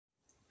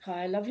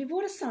Hi, lovely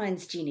water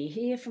signs. Jenny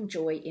here from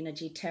Joy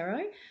Energy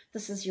Tarot.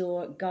 This is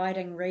your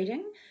guiding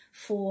reading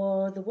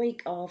for the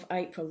week of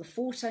April the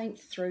 14th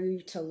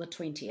through till the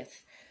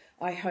 20th.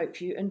 I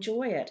hope you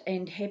enjoy it,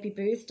 and happy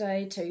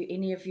birthday to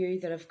any of you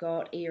that have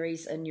got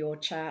Aries in your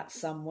chart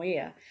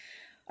somewhere.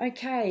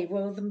 Okay,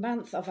 well, the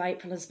month of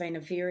April has been a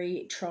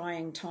very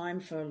trying time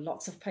for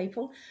lots of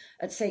people.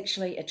 It's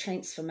actually a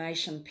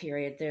transformation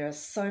period. There is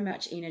so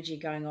much energy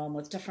going on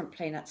with different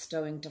planets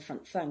doing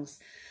different things.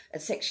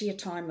 It's actually a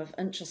time of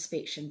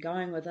introspection,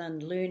 going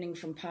within, learning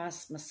from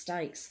past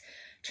mistakes,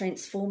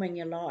 transforming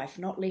your life,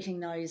 not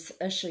letting those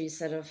issues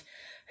that have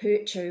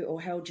hurt you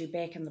or held you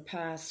back in the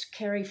past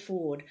carry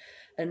forward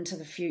into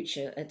the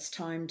future. It's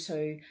time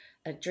to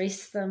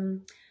address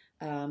them,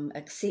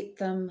 accept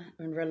them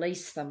and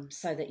release them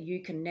so that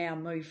you can now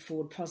move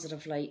forward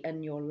positively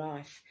in your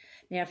life.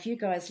 Now, if you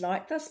guys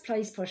like this,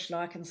 please push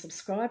like and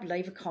subscribe,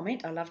 leave a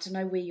comment. I love to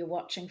know where you're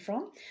watching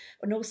from.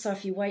 And also,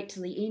 if you wait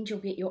till the end, you'll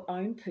get your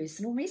own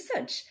personal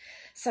message.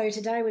 So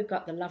today we've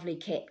got the lovely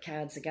cat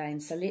cards again.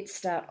 So let's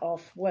start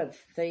off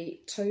with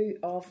the Two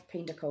of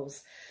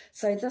Pentacles.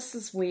 So this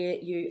is where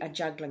you are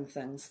juggling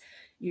things.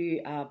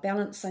 You are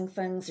balancing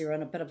things, you're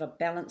in a bit of a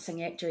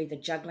balancing act, you're either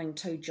juggling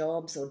two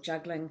jobs or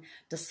juggling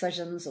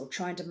decisions or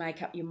trying to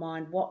make up your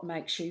mind what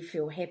makes you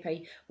feel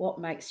happy, what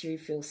makes you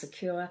feel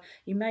secure.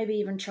 You may be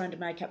even trying to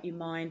make up your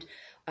mind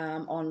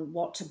on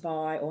what to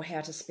buy or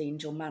how to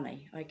spend your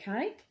money,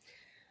 okay?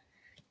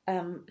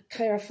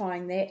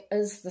 Clarifying that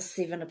is the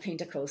Seven of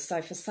Pentacles.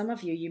 So for some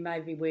of you, you may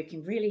be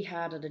working really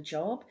hard at a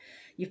job.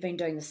 You've been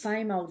doing the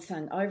same old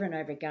thing over and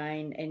over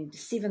again, and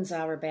sevens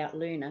are about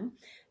learning,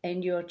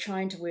 and you're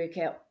trying to work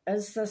out,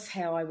 is this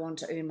how I want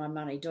to earn my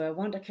money? Do I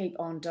want to keep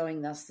on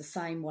doing this the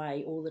same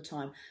way all the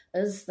time?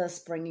 Is this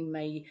bringing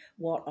me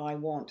what I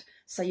want?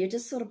 So you're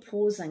just sort of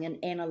pausing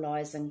and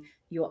analysing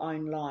your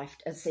own life.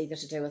 It's either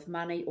to do with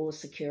money or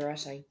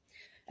security.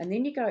 And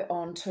then you go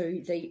on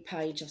to the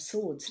Page of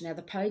Swords. Now,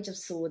 the Page of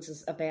Swords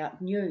is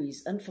about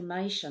news,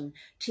 information,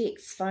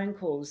 texts, phone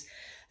calls,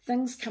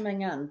 things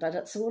coming in, but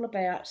it's all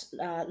about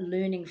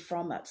learning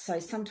from it. So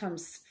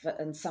sometimes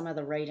in some of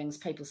the readings,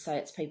 people say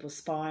it's people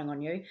spying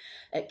on you.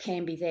 It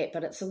can be that,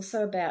 but it's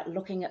also about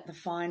looking at the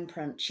fine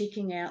print,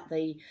 checking out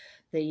the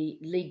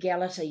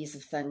legalities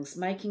of things,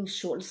 making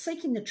sure,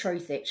 seeking the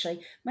truth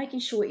actually,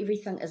 making sure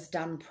everything is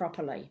done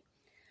properly.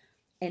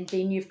 And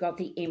then you've got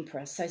the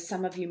Emperor. So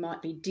some of you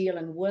might be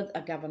dealing with a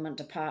government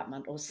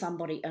department or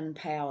somebody in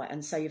power.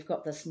 And so you've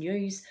got this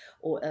news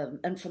or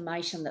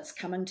information that's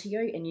coming to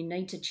you, and you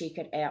need to check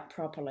it out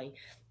properly.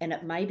 And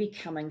it may be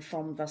coming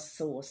from this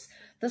source.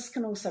 This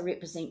can also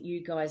represent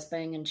you guys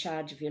being in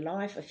charge of your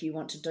life if you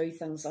want to do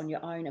things on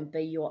your own and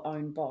be your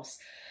own boss.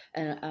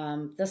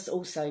 This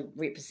also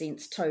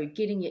represents too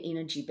getting your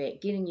energy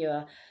back, getting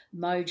your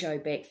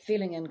mojo back,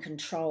 feeling in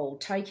control,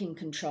 taking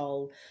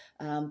control,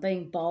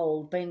 being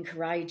bold, being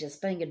courageous,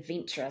 being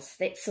adventurous.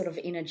 That sort of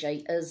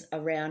energy is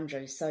around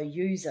you, so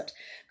use it,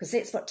 because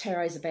that's what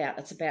tarot's about.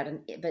 It's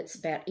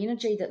about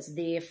energy that's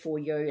there for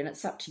you, and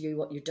it's up to you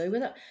what you do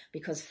with it,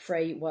 because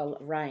free will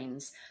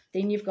reigns.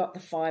 Then you've got the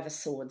Five of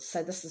Swords.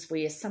 So this is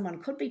where someone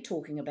could be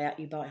talking about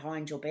you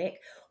behind your back,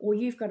 or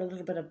you've got a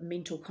little bit of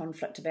mental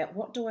conflict about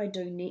what do I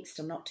do next?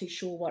 I'm not too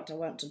sure what I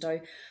want to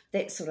do,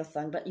 that sort of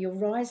thing. But you're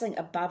rising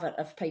above it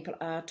if people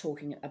are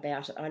talking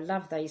about it. I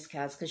love these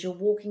cards because you're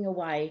walking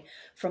away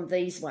from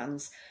these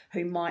ones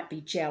who might be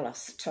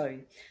jealous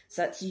too.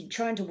 So it's you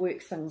trying to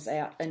work things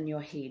out in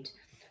your head.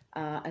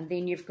 And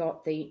then you've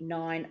got the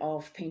Nine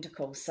of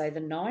Pentacles. So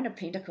the Nine of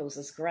Pentacles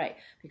is great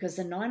because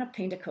the Nine of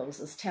Pentacles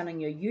is telling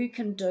you you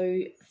can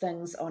do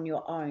things on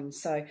your own.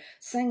 So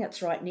seeing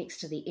it's right next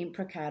to the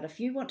Emperor card, if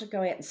you want to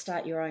go out and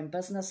start your own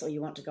business or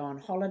you want to go on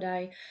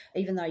holiday,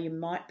 even though you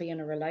might be in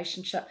a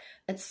relationship,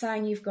 it's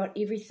saying you've got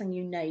everything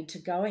you need to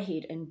go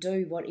ahead and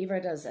do whatever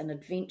it is, an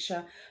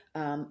adventure,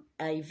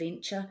 a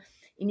venture,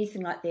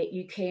 anything like that.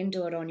 You can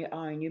do it on your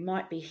own. You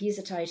might be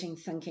hesitating,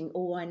 thinking,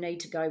 oh, I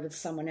need to go with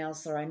someone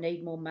else, or I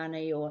need more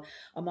money, or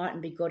I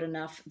mightn't be good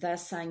enough. They're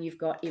saying you've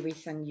got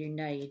everything you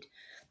need.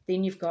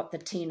 Then you've got the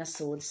Ten of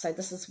Swords. So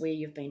this is where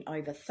you've been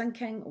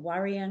overthinking,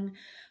 worrying.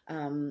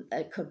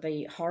 It could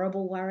be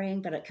horrible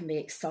worrying, but it can be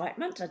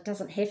excitement. It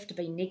doesn't have to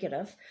be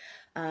negative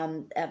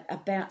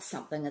about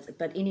something.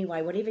 But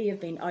anyway, whatever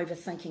you've been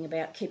overthinking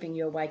about keeping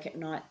you awake at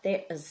night,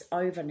 that is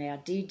over now.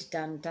 Dead,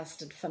 done,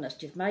 dusted,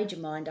 finished. You've made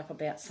your mind up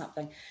about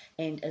something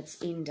and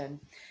it's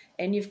ending.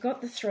 And you've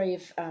got the Three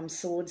of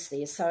Swords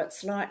there. So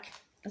it's like,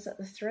 is it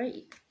the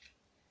three?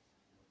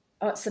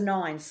 Oh, it's the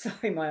nine.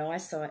 Sorry, my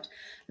eyesight.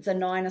 The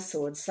Nine of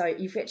Swords. So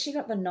you've actually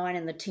got the Nine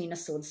and the Ten of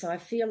Swords. So I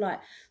feel like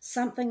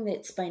something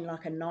that's been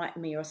like a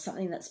nightmare or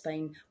something that's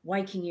been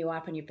waking you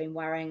up and you've been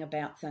worrying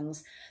about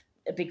things,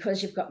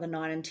 because you've got the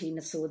 9 and 10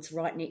 of swords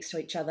right next to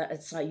each other,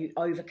 it's like you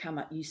overcome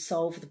it, you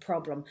solve the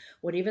problem.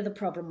 Whatever the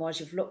problem was,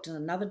 you've looked in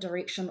another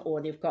direction,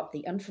 or they've got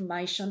the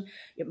information.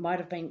 It might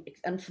have been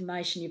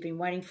information you've been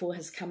waiting for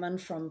has come in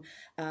from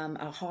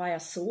a higher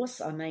source,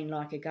 I mean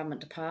like a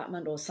government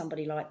department or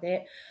somebody like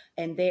that,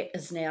 and that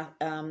is now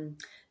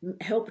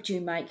helped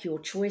you make your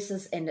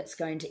choices, and it's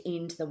going to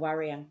end the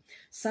worrying.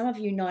 Some of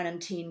you 9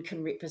 and 10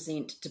 can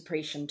represent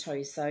depression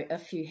too, so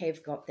if you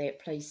have got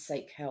that, please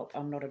seek help.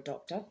 I'm not a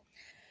doctor.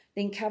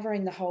 Then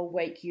covering the whole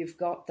week, you've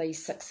got the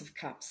Six of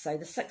Cups. So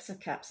the Six of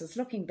Cups is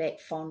looking back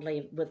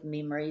fondly with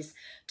memories,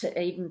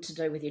 even to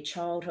do with your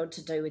childhood,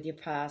 to do with your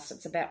past.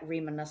 It's about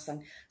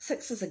reminiscing.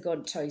 Sixes are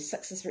good too.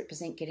 Sixes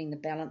represent getting the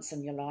balance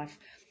in your life.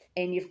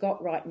 And you've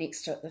got right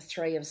next to it the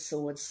Three of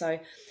Swords. So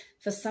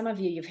for some of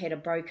you, you've had a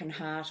broken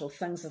heart or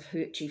things have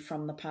hurt you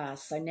from the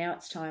past. So now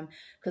it's time,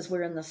 because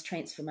we're in this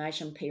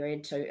transformation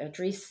period, to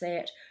address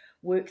that,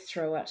 work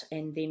through it,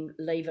 and then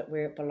leave it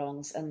where it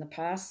belongs in the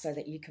past so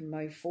that you can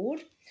move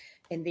forward.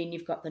 And then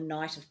you've got the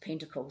Knight of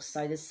Pentacles.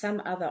 So there's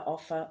some other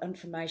offer,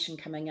 information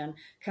coming in,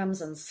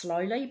 comes in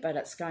slowly, but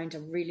it's going to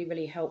really,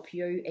 really help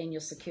you and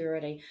your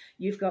security.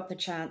 You've got the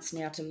chance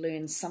now to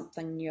learn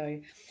something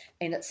new,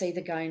 and it's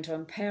either going to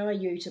empower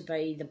you to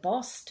be the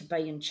boss, to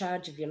be in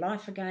charge of your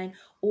life again,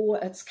 or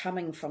it's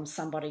coming from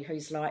somebody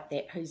who's like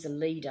that, who's a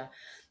leader.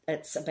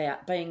 It's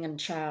about being in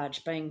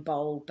charge, being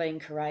bold, being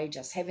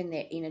courageous, having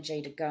that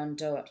energy to go and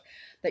do it.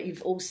 But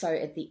you've also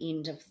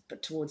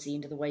towards the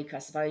end of the week, I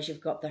suppose,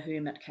 you've got the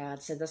Hermit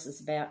card. So this is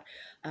about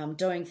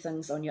doing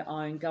things on your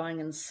own,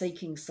 going and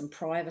seeking some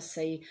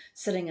privacy,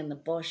 sitting in the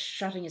bush,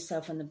 shutting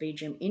yourself in the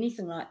bedroom,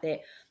 anything like that.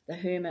 The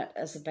Hermit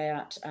is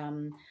about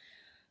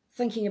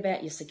thinking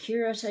about your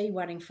security,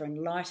 waiting for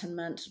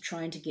enlightenment,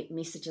 trying to get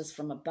messages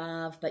from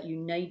above, but you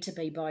need to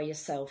be by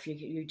yourself.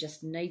 You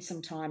just need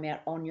some time out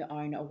on your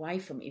own, away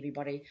from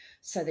everybody,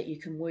 so that you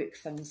can work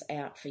things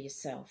out for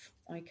yourself,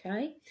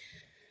 okay?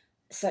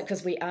 So,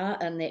 because we are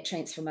in that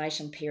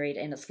transformation period,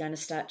 and it's going to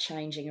start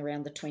changing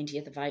around the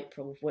 20th of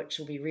April, which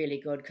will be really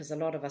good, because a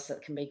lot of us,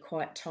 it can be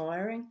quite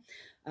tiring,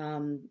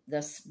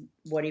 this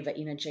whatever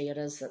energy it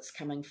is that's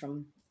coming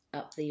from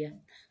up there.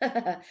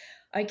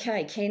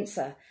 Okay,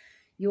 Cancer.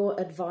 Your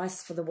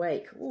advice for the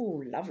week.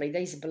 Oh, lovely.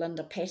 These are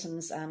Belinda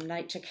Patton's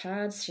nature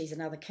cards. She's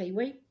another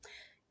Kiwi.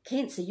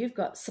 Cancer, you've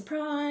got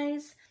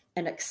surprise.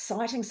 An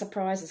exciting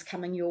surprise is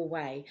coming your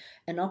way.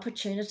 An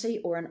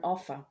opportunity or an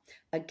offer.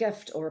 A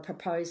gift or a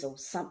proposal.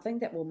 Something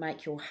that will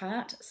make your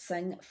heart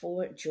sing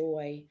for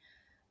joy.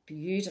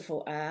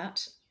 Beautiful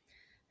art.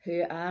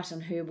 Her art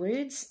and her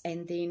words.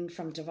 And then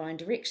from Divine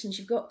Directions,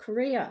 you've got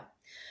career.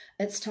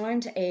 It's time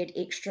to add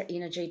extra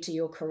energy to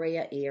your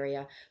career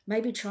area.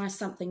 Maybe try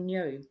something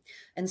new.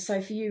 And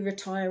so for you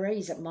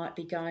retirees, it might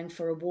be going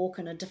for a walk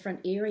in a different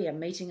area,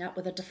 meeting up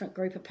with a different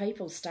group of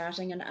people,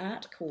 starting an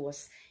art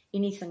course,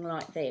 anything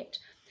like that.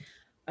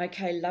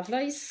 Okay,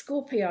 lovely.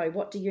 Scorpio,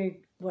 what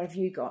have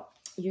you got?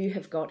 You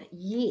have got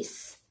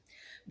yes.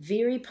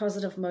 Very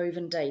positive move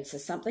indeed. So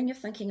something you're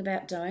thinking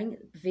about doing,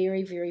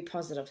 very, very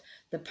positive.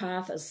 The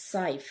path is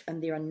safe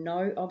and there are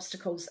no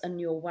obstacles in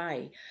your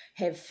way.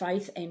 Have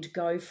faith and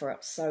go for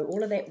it. So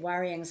all of that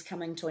worrying is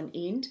coming to an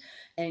end.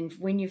 And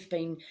when you've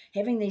been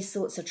having these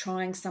thoughts of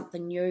trying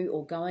something new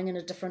or going in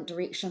a different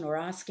direction or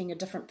asking a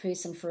different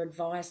person for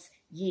advice,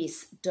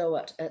 yes, do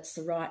it. It's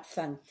the right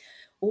thing.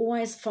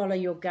 Always follow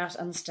your gut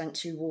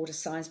instinct, you water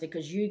signs,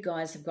 because you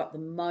guys have got the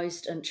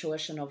most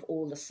intuition of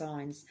all the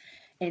signs.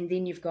 And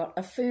then you've got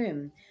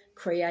affirm.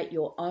 Create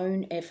your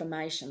own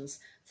affirmations.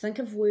 Think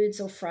of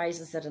words or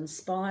phrases that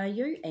inspire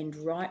you and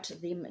write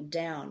them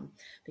down,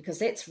 because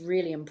that's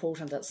really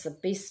important. It's the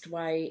best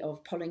way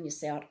of pulling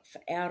yourself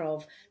out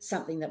of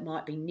something that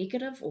might be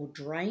negative or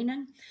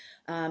draining.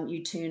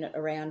 You turn it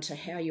around to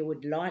how you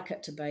would like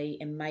it to be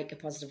and make a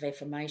positive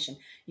affirmation.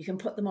 You can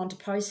put them onto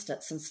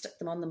post-its and stick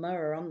them on the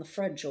mirror, on the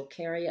fridge, or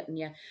carry it in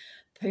your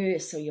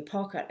purse or your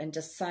pocket and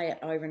just say it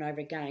over and over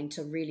again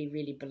to really,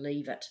 really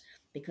believe it,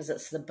 because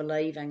it's the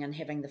believing and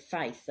having the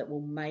faith that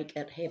will make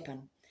it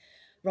happen.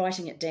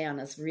 Writing it down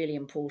is really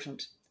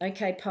important.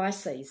 Okay,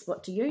 Pisces,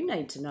 what do you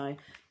need to know?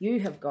 You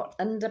have got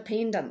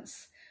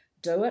independence.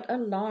 Do it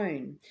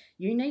alone.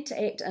 You need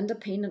to act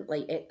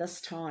independently at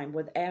this time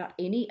without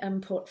any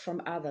input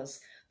from others.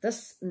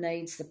 This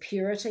needs the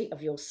purity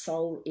of your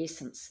soul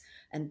essence.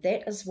 And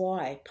that is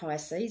why,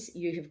 Pisces,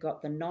 you have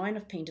got the Nine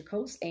of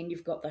Pentacles and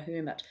you've got the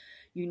Hermit.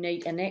 You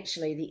need, and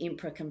actually the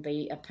Emperor can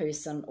be a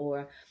person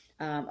or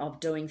of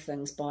doing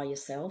things by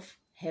yourself,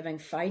 having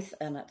faith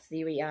in it.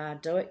 There we are.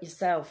 Do it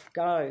yourself.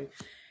 Go.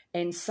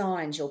 And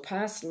signs. Your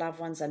past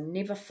loved ones are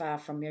never far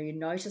from you. You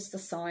notice the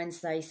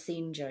signs they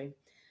send you.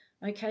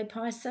 Okay,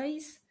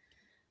 Pisces?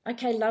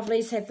 Okay,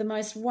 lovelies, have the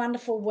most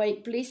wonderful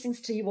week.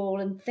 Blessings to you all,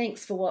 and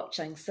thanks for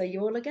watching. See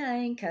you all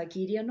again. Ka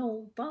kiri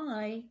anō.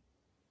 Bye.